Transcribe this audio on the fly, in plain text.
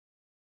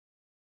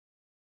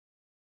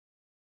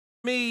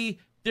me,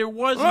 there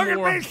was Look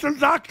more. at me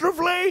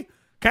seductively.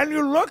 Can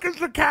you look at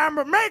the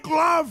camera? Make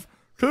love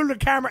to the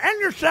camera and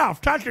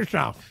yourself. Touch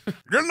yourself.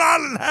 You're not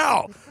in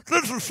hell.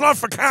 This is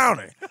Suffolk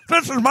County.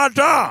 This is my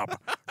job.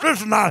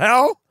 This is not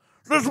hell.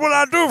 This is what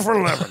I do for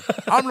a living.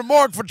 I'm the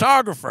morgue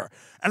photographer.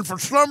 And for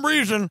some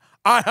reason,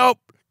 I help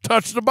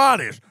touch the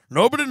bodies.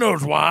 Nobody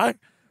knows why,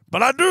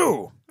 but I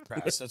do.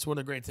 That's one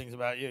of the great things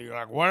about you. You're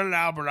like, what did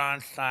Albert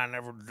Einstein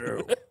ever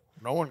do?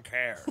 No one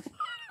cares.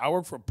 I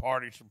work for a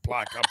party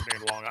supply company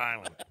in Long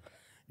Island.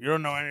 You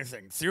don't know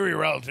anything. Theory of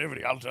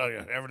relativity, I'll tell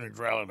you. Everything's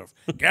relative.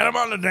 Get them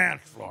on the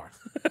dance floor.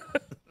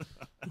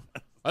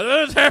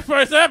 Those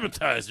half-price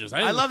appetizers.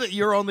 I love that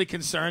you're only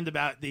concerned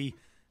about the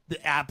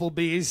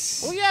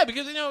Applebee's. Well, yeah,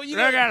 because,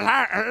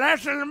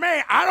 Listen to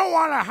me. I don't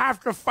want to have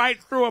to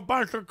fight through a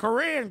bunch of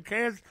Korean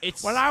kids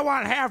when I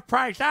want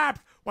half-price apps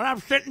when I'm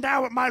sitting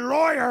down with my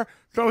lawyer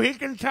so he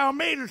can tell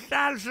me the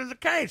status of the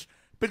case.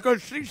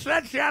 Because she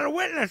said she had a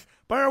witness,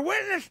 but her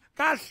witness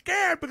got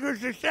scared because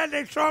they said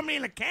they saw me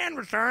in a can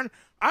return.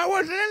 I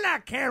wasn't in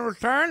that can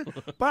return,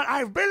 but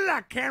I've been in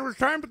that can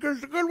return because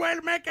it's a good way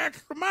to make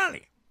extra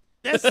money.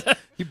 This,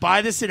 you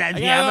buy this at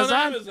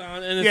Amazon?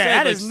 And it Yeah,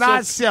 that says, is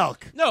not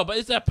silk. No, but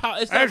it's that.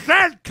 It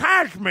said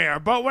cashmere,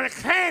 but when it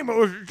came,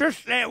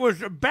 it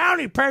was a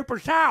Bounty paper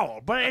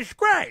towel. But it's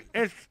great.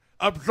 It's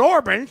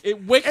absorbent.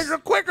 It wicks. It's a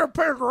quicker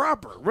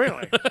picker-upper,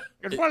 really.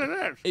 It's what it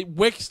is. It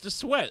wicks the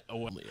sweat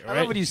away. I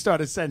love when you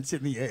start a sentence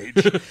in the age.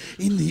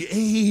 In the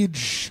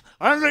age.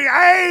 On the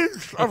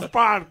age of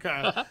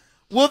podcast.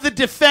 Will the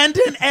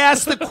defendant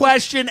ask the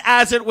question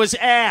as it was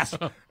asked?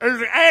 In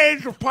the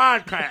age of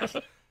podcast.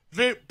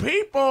 The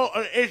people,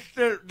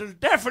 the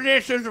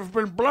definitions have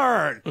been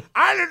blurred.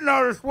 I didn't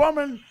know this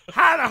woman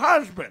had a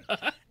husband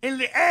in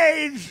the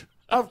age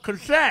of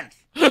consent.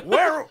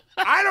 Where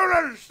I don't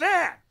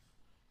understand.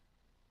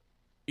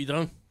 You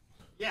done?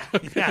 Yeah.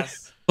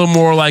 Yes. A little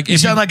more like You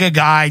sound like a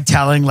guy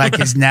telling like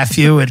his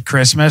nephew at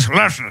Christmas.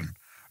 Listen,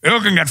 you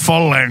can get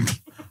full length,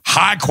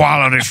 high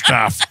quality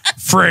stuff,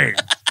 free.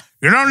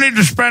 You don't need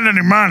to spend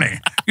any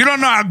money. You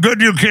don't know how good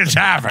you kids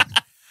have it.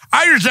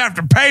 I used to have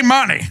to pay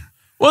money.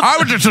 I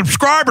was a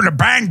subscriber to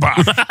Bang Buff.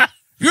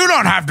 You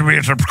don't have to be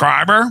a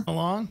subscriber.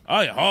 Along?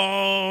 I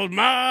hold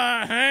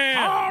my hand.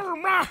 Hold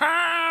my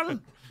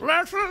hand.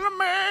 Listen to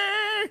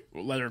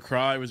me. Let Her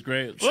Cry was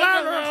great.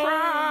 Let her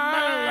cry.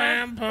 My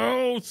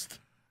lamppost.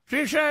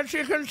 She said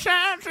she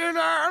consented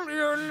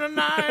earlier in the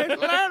night.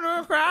 Let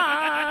her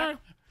cry.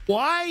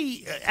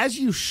 Why, as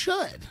you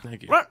should.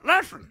 Thank you.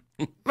 Listen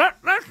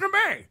to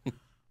me.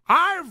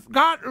 I've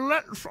got a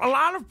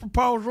lot of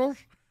proposals,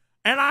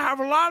 and I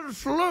have a lot of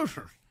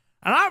solutions.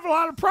 And I have a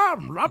lot of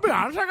problems. I'll be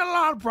honest, I got a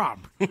lot of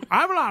problems.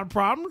 I have a lot of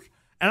problems,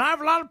 and I have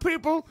a lot of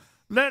people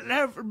that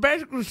have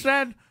basically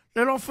said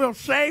they don't feel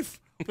safe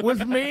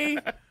with me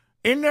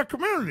in their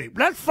community.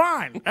 That's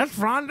fine. That's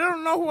fine. They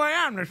don't know who I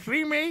am. They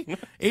see me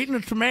eating a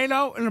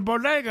tomato in a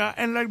bodega,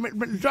 and they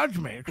judge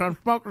me because I'm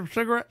smoking a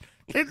cigarette.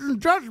 They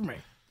didn't judge me.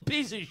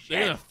 Piece of They're shit.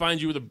 going to find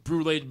you with a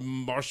brulee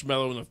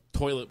marshmallow in the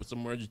toilet with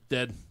somewhere just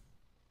dead.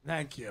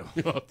 Thank you.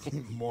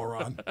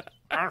 Moron.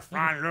 I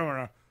find you in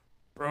a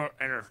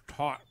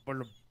tot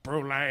with a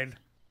brulee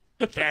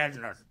dead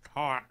in a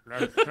tot.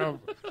 That's so,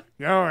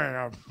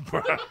 you're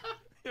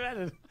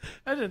in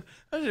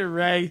Imagine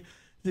Ray,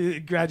 the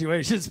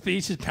graduation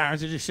speech, his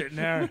parents are just sitting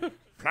there.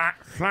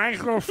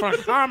 Thank you for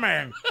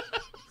coming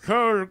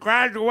to the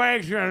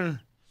graduation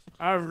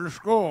of the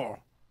school.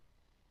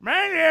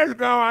 Many years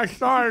ago, I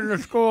started the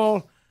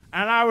school,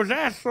 and I was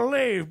asked to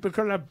leave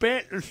because I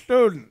bit a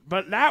student.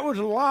 But that was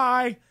a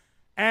lie,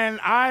 and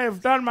I have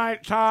done my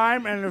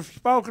time and have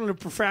spoken to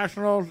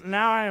professionals.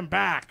 Now I am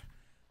back.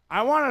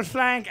 I want to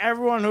thank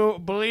everyone who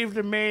believed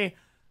in me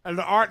as an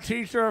art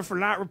teacher for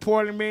not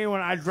reporting me when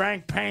I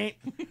drank paint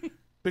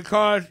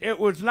because it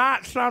was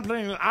not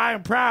something that I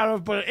am proud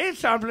of, but it is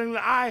something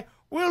that I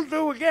will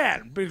do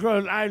again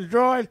because I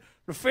enjoyed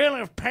the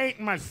feeling of paint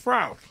in my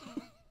throat.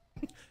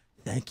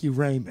 Thank you,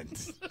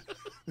 Raymond.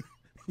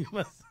 You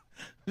must,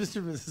 Mr.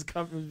 and Mrs.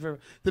 Comfort.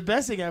 The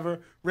best thing ever,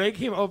 Ray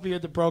came over here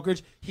at the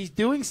brokerage. He's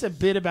doing some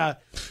bit about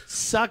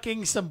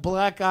sucking some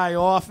black guy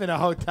off in a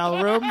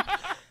hotel room,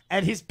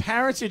 and his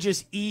parents are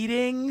just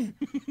eating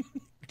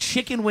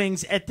chicken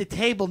wings at the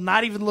table,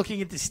 not even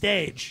looking at the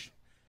stage.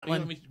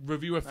 Let me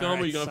review a film, All or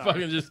right, you going to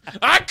sorry. fucking just,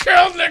 I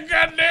killed the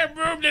goddamn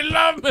room, they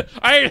love me,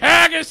 I ate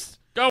haggis.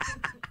 Go.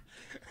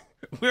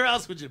 Where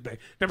else would you be?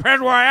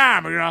 Depends where I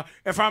am, you know.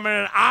 If I'm in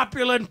an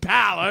opulent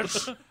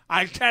palace,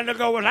 I tend to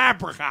go with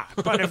apricot.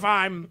 But if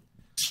I'm...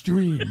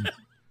 Stream.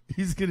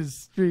 He's going to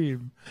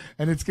stream,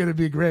 and it's going to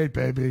be great,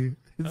 baby.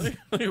 I think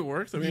it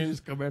works. I mean,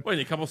 just come in. wait,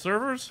 a couple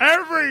servers?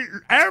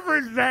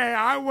 Every day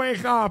I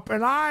wake up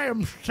and I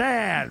am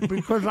sad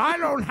because I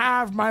don't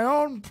have my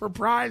own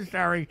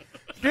proprietary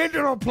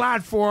digital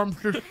platform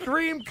to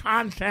stream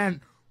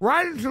content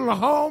right into the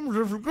homes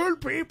of the good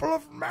people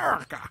of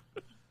America.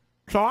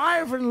 So I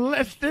have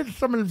enlisted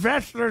some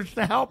investors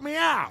to help me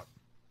out.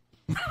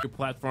 Your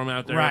platform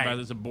out there Right. about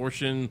this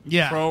abortion,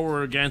 Yeah. pro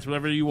or against,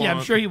 whatever you want. Yeah,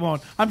 I'm sure he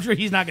won't. I'm sure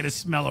he's not going to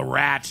smell a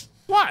rat.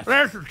 What?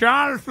 Listen,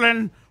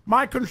 Jonathan,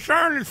 My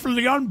concern is for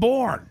the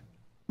unborn.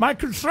 My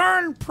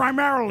concern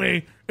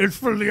primarily is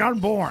for the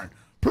unborn.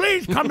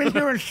 Please come in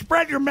here and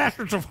spread your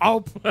message of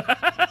hope.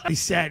 He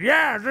said,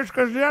 yeah, just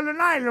because the other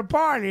night at a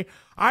party,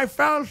 I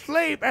fell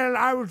asleep and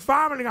I was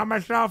vomiting on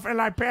myself and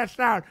I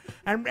passed out.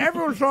 And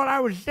everyone thought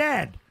I was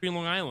dead. In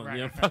Long Island, Right.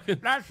 you know, fucking.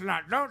 That's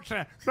not,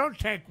 don't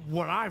take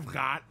what I've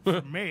got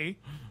from me.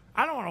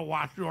 I don't want to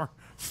watch your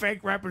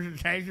fake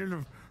representation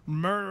of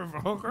murder of a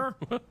hooker.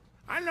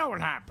 I know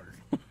what happens.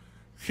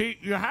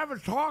 You have a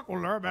talk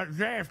with her about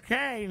JFK,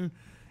 and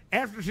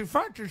after she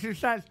fucks her, she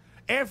says,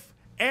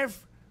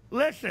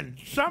 listen,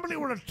 somebody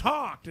would have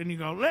talked, and you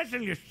go,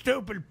 listen, you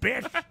stupid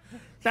bitch.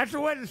 That's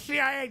the way the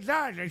CIA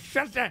does. They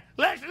shut that,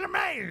 listen to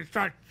me, and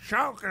start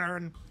choking her.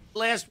 And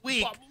Last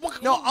week.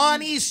 No,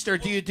 on Easter,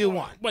 do you do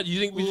one? What, you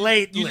think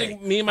Lately. You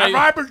think me and my. have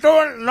I been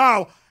doing it?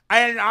 No.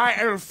 And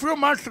a few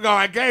months ago,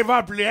 I gave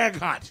up the egg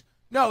hunt.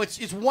 No,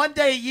 it's one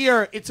day a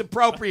year. It's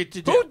appropriate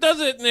to do. Who does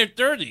it in their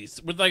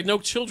 30s with, like, no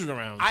children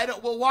around? I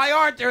don't. Well, why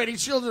aren't there any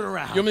children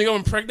around? You want me to go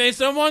impregnate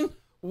someone?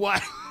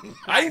 What?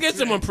 I can get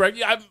someone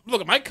pregnant.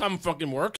 Look, my cum fucking works.